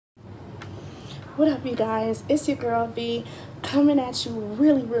What up, you guys? It's your girl V coming at you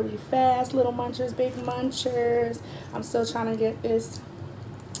really, really fast. Little munchers, big munchers. I'm still trying to get this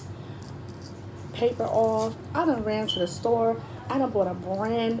paper off. I done ran to the store. I done bought a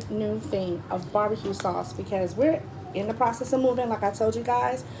brand new thing of barbecue sauce because we're in the process of moving, like I told you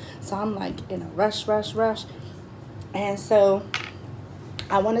guys. So I'm like in a rush. And so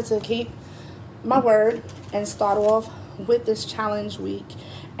I wanted to keep my word and start off with this challenge week.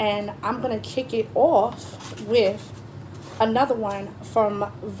 And I'm going to kick it off with another one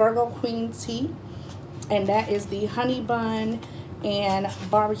from Virgo Queen Tee. And that is the honey bun and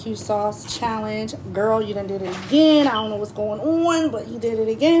barbecue sauce challenge. Girl, you done did it again. I don't know what's going on, but you did it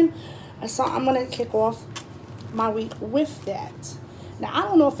again. So I'm going to kick off my week with that. Now, I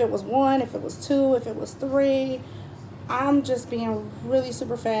don't know if it was one, if it was two, if it was three. I'm just being really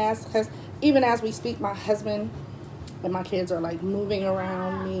super fast because even as we speak, my husband and my kids are like moving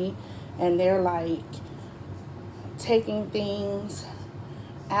around me, and they're like taking things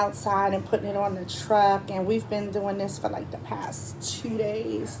outside and putting it on the truck, and we've been doing this for like the past 2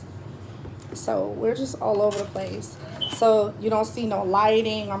 days. So we're just all over the place. So you don't see no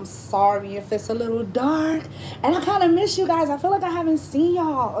lighting. I'm sorry if it's a little dark. And I kind of miss you guys. I feel like I haven't seen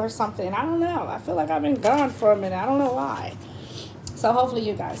y'all or something. I don't know. I feel like I've been gone for a minute. I don't know why. So hopefully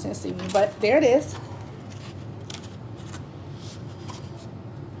you guys can see me. But there it is.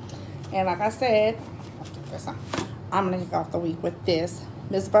 And like I said, I'm going to kick off the week with this.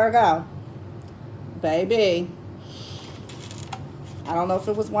 Miss Virgo. Baby. I don't know if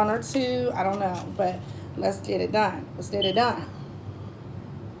it was one or two. I don't know. But let's get it done. Let's get it done.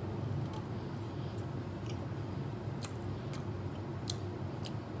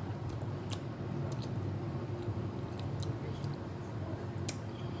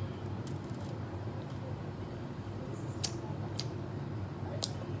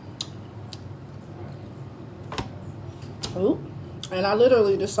 Ooh. And I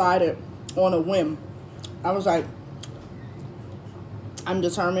literally decided on a whim. I was like, I'm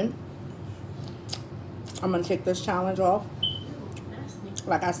determined. I'm going to kick this challenge off.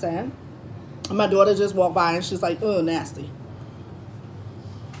 Like I said. My daughter just walked by and she's like, oh, nasty.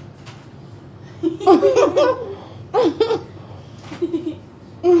 Y'all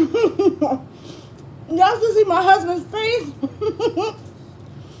can see my husband's face.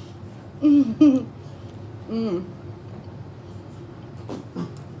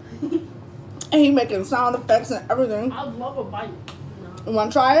 And he making sound effects and everything. I'd love a bite. No. You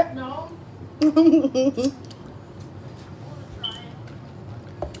want to try it? No.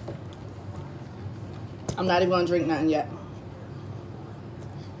 I'm not even going to drink nothing yet.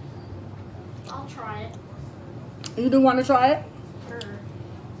 I'll try it. You do want to try it? Sure.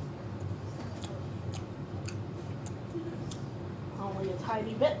 Only a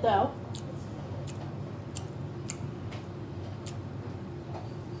tiny bit, though.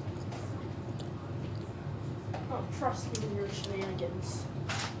 Don't trust me in your shenanigans.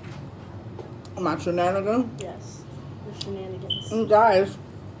 My shenanigans? Yes, your shenanigans. You guys.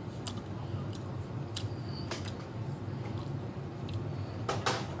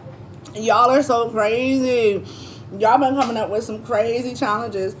 Y'all are so crazy. Y'all been coming up with some crazy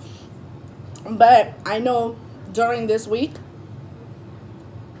challenges. But I know during this week,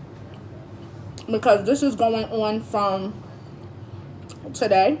 because this is going on from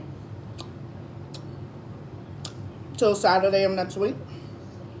today till Saturday of next week,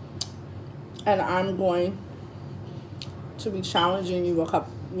 and I'm going to be challenging you a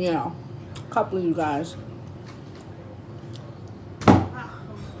couple of you guys.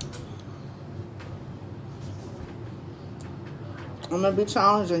 I'm gonna be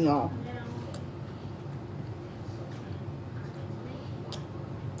challenging y'all.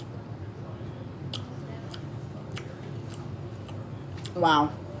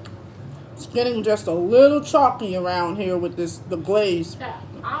 Wow. It's getting just a little chalky around here with the glaze. Yeah,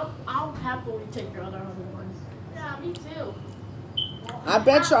 I'll happily take your other one. Yeah, me too. I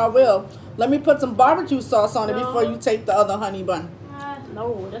bet y'all will. Let me put some barbecue sauce on it before you take the other honey bun.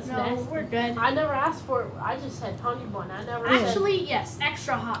 No, that's nasty. We're good. I never asked for it. I just said honey bun. I never Actually, yes,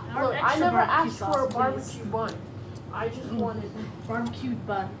 extra hot. Or Look, extra I never barbecue asked sauce, for a please. barbecue bun. I just wanted Barbecued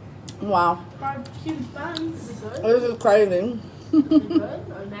bun. Wow. Barbecued buns. Is it good? This is crazy. Is it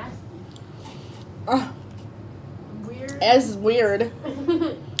good or nasty? Weird. It's weird.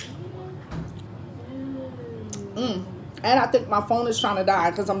 And I think my phone is trying to die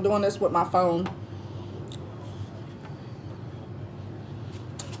because I'm doing this with my phone.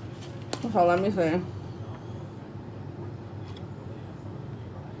 So let me see.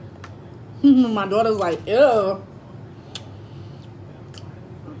 My daughter's like, ew.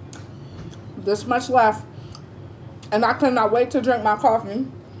 This much left. And I cannot wait to drink my coffee.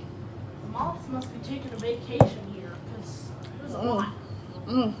 The moms must be taking a vacation here because there's a lot.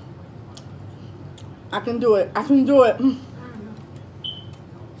 I can do it. I can do it.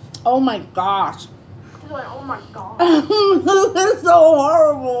 Oh my gosh. You're like, oh my god. This is so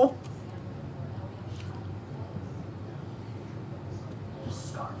horrible.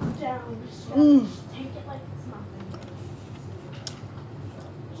 Just scarf down. Just take it like it's nothing.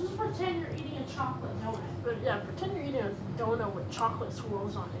 Just pretend you're eating a chocolate donut. But yeah, pretend you're eating a donut with chocolate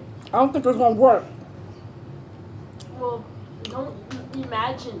swirls on it. I don't think it's gonna work. Well, don't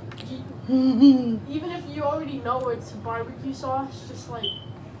imagine. Even if you already know it's barbecue sauce, just like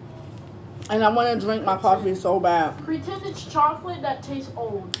And I want to drink my coffee so bad. pretend it's chocolate that tastes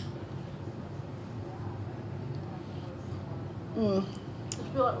old.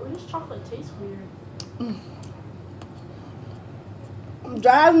 Just be like, oh, this chocolate tastes weird.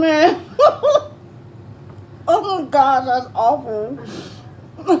 Jasmine. Oh my gosh, that's awful.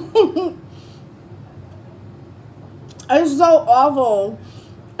 It's so awful.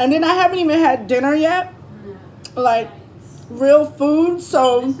 And then I haven't even had dinner yet. Like real food,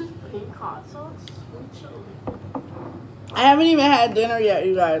 so This is pink hot sauce. Sweet chili. I haven't even had dinner yet,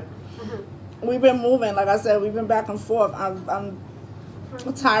 you guys. We've been moving, like I said, we've been back and forth. I'm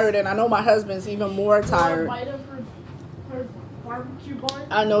tired, and I know my husband's even more tired. Bite of her barbecue bun.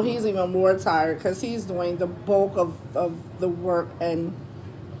 I know he's even more tired because he's doing the bulk of the work, and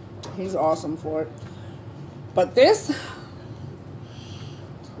he's awesome for it. But this,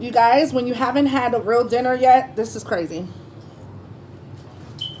 you guys, when you haven't had a real dinner yet, this is crazy.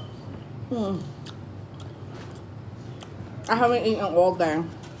 I haven't eaten all day.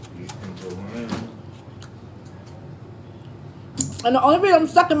 And the only reason I'm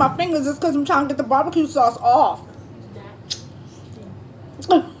sucking my fingers is because I'm trying to get the barbecue sauce off.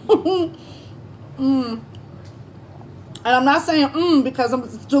 And I'm not saying because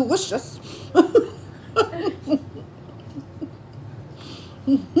it's delicious.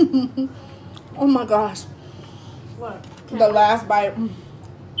 Oh my gosh. What? The last bite.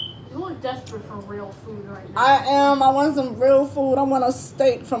 You look desperate for real food right now. I am. I want some real food. I want a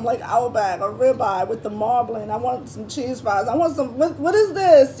steak from like Outback, a ribeye with the marbling. I want some cheese fries. I want some. What is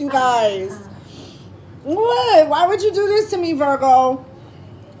this, you guys? What? Why would you do this to me, Virgo?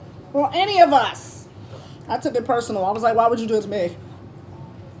 Or any of us? I took it personal. I was like, why would you do it to me?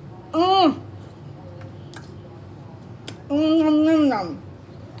 Nom.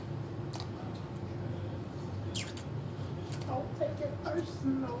 Don't take it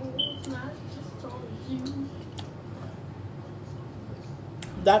personal. It's not just on you.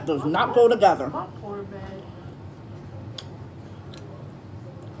 That does not go together. My poor bag.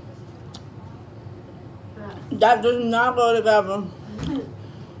 That does not go together.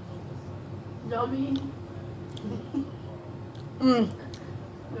 Yummy. No,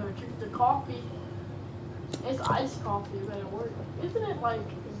 drink the coffee. It's iced coffee, but it works. Isn't it like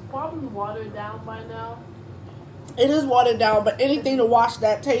it's probably watered down by now? It is watered down, but anything to wash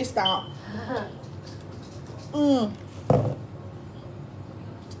that taste out.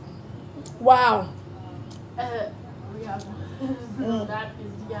 Wow. We have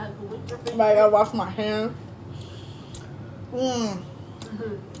napkins. You gotta lick your fingers. I gotta wash my hands.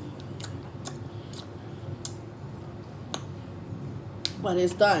 But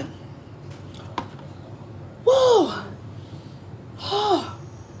it's done. Woo!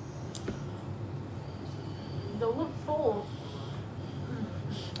 Don't look full.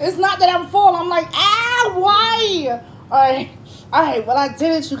 It's not that I'm full. I'm like, why? All right. Well, I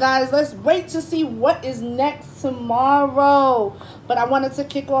did it, you guys. Let's wait to see what is next tomorrow. But I wanted to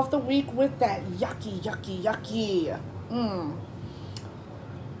kick off the week with that yucky. Yucky, yucky.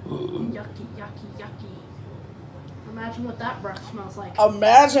 Imagine what that breath smells like.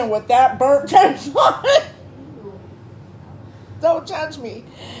 Imagine what that burp tastes like. Don't judge me.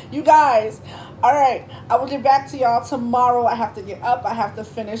 You guys. All right. I will get back to y'all tomorrow. I have to get up. I have to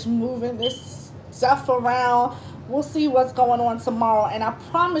finish moving this stuff around. We'll see what's going on tomorrow. And I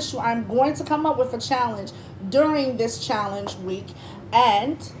promise you, I'm going to come up with a challenge during this challenge week.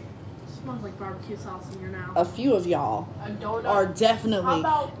 And It smells like barbecue sauce in your mouth. a few of y'all are definitely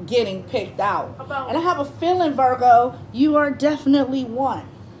getting picked out. And I have a feeling, Virgo, you are definitely one.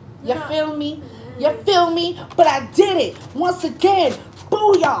 You feel me? You feel me? But I did it once again.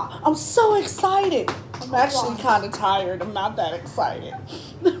 Booyah! I'm so excited. I'm actually kind of tired. I'm not that excited.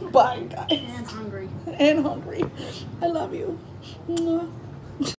 Bye, guys. And hungry. And hungry. I love you. Mwah.